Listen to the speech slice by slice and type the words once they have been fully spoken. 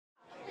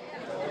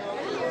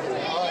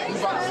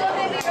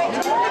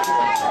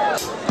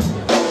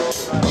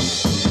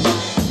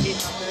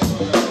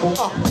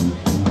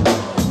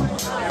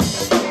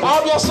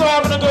y'all still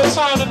having a good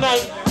time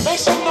tonight. Make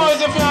some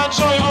noise if you're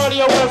enjoying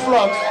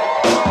AudioInflux.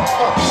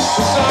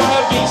 The sound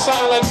heavy,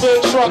 sounding like big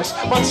trucks.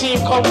 My team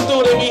come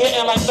through, they be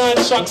hitting like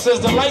nunchucks.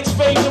 As the lights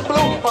fade to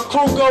blue, my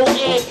crew go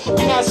in.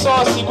 We not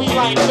saucy, we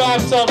like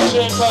bathtub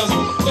gin, cause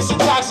it's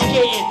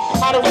intoxicating.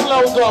 How the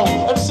flow go?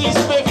 MC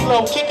spit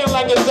flow, kicking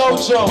like a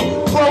dojo.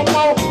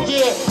 Promo,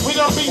 yeah, we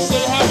gon' be so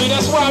heavy.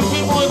 That's why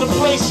people in the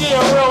place here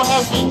are real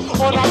heavy.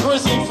 On our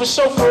grizzly, for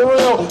sure, for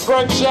real.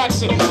 Greg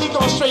Jackson, he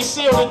gon' straight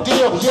seal the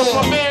deal. Yeah,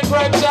 my man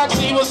Greg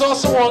Jackson, he was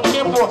also on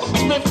camera.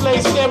 Spit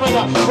flay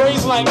stamina,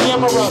 raised like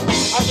camera.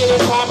 I get it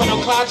poppin',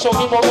 I'm Clacho,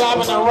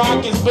 hemoglobin and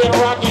rockets. Been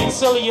rockin',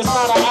 silly, it's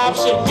not an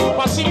option.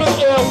 My team is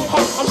ill,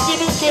 I'm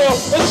Steven Kill.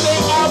 It's their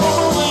album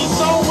release,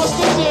 so what's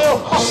the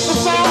deal? The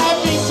sound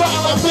heavy,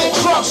 something like big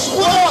trucks.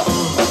 What up?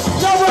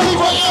 Y'all ready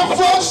for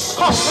M-Flux?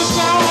 The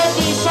sound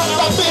heavy, something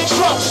like big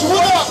trucks.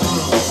 What up?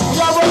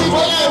 Y'all ready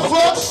for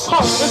M-Flux?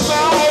 The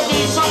sound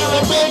heavy, something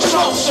like big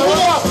trucks. What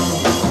up?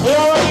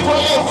 Y'all ready for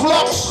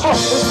M-Flux? The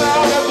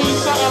sound heavy,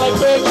 something like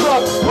big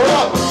trucks. What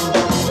up?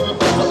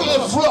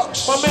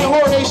 M-Flux. My man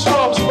Jorge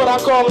Strums, but I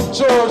call him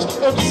George.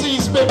 MC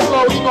spit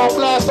flow, he gon'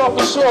 blast off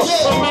the shore.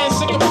 My man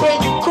sick and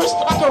bake, Chris,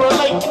 I can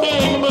relate. Me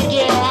and him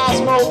again, high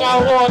smoke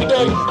out all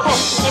day.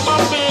 And my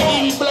man,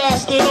 he be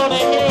blasting on the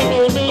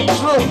hand, and me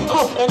Drew.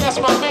 And that's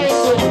my man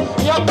thing.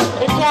 Yup,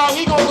 and Kyle,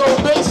 he gon' go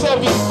bass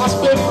heavy. I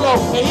spit flow,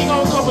 and he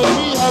gon' come with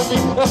me heavy.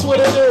 That's what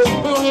it is.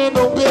 We don't hear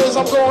no biz.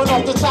 I'm going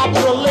off the top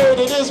of the lid.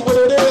 It is what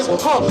it is.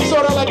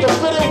 Sorta like a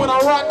fitting when I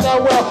rock that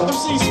well.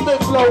 MC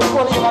spit flow,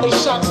 funny how they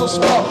shock so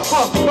swell.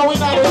 No, we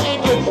not in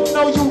England,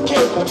 no UK.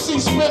 MC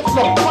spit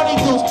flow, 20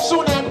 dudes,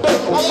 soon and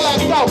big. I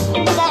blacked out,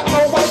 not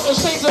no white or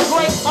shades of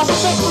gray. I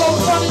spit flow,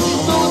 funny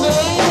these dudes in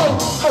England.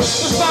 The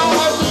sound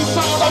heavy,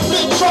 sound like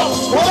big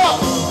trucks. What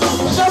up?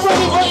 Is y'all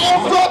ready for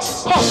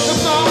M-Flux? The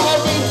sound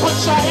heavy, put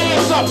your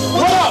hands up.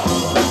 What up?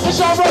 Is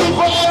y'all ready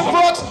for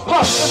M-Flux?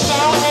 The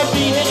sound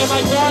heavy, hitting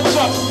like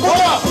nunchucks.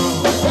 What up?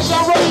 Is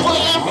y'all ready for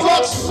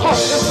M-Flux? The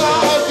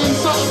sound heavy,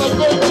 something like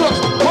big trucks.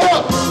 What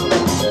up?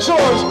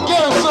 George,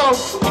 get him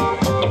some.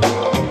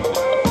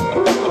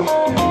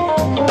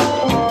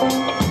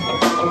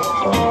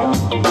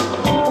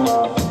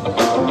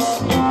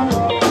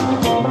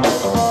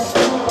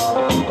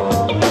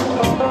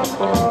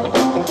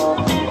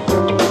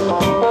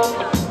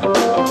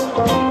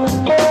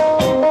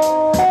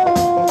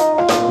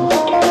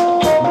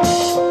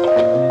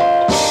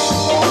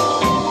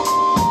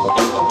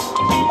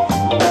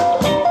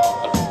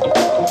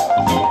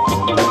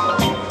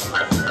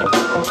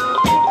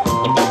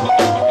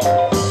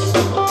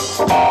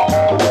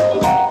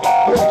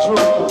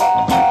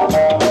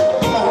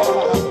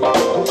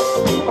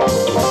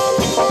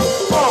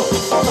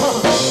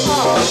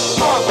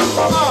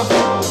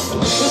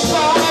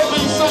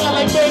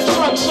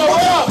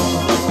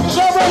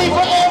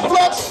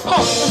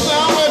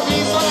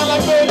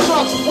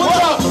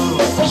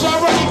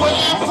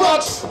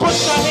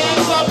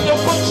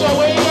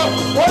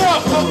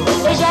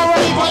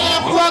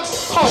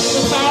 The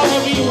sound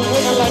heavy,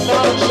 hitting like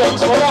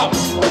nunchucks. What up?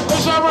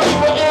 Is y'all ready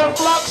for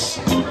M-Flux?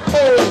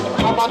 Hey,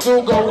 how my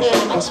dude go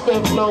in? I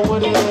spit flow,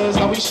 what it is?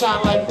 How we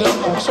shine like them?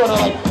 I'm sorta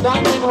like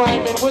diamond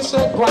rhyming. What's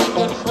that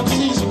grinding?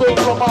 MC spit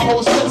from my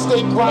whole set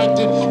stay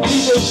grinding.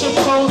 DJ Chip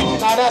Close,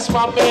 now that's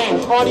my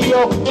man.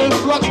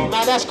 AudioInflux,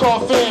 now that's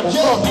called fam.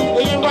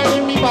 They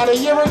invited me about a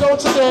year ago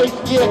today.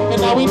 Yeah,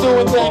 and now we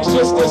doing things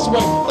just this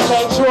way.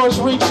 Let George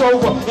reach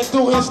over and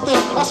do his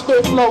thing. I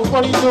spit flow,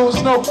 funny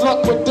dudes, no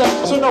luck with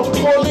that. So no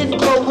 4-leaf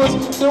clovers,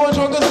 doing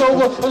drunk is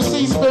over.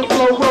 MC spit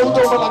flow, rolled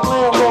over like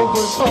Land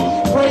Rovers.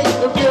 Pray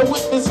and be a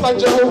witness like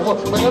Jehovah.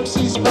 But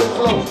MC spit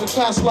flow and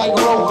cast like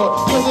Rover.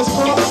 Cause it's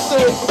fun to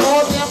say,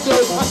 all damn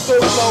day I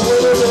spit flow,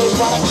 what it is,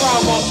 while I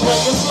climb on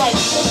swing. It's like,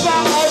 it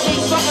sound heavy,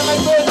 something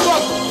like big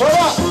trucks. What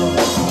up?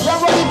 Y'all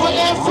ready for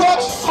M-Flux?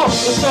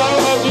 It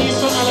sound heavy,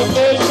 something like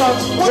big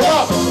trucks. What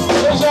up?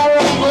 Is y'all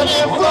ready for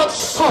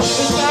M-Flux? It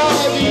sound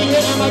heavy,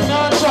 hitting like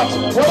nunchucks.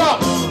 What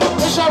up?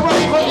 Is y'all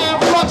ready for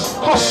M-Flux?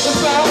 It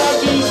sound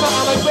heavy,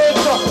 something like big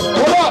trucks.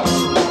 What up?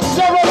 Is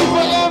y'all ready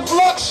for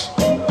M-Flux?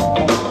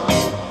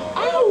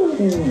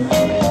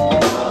 Ow!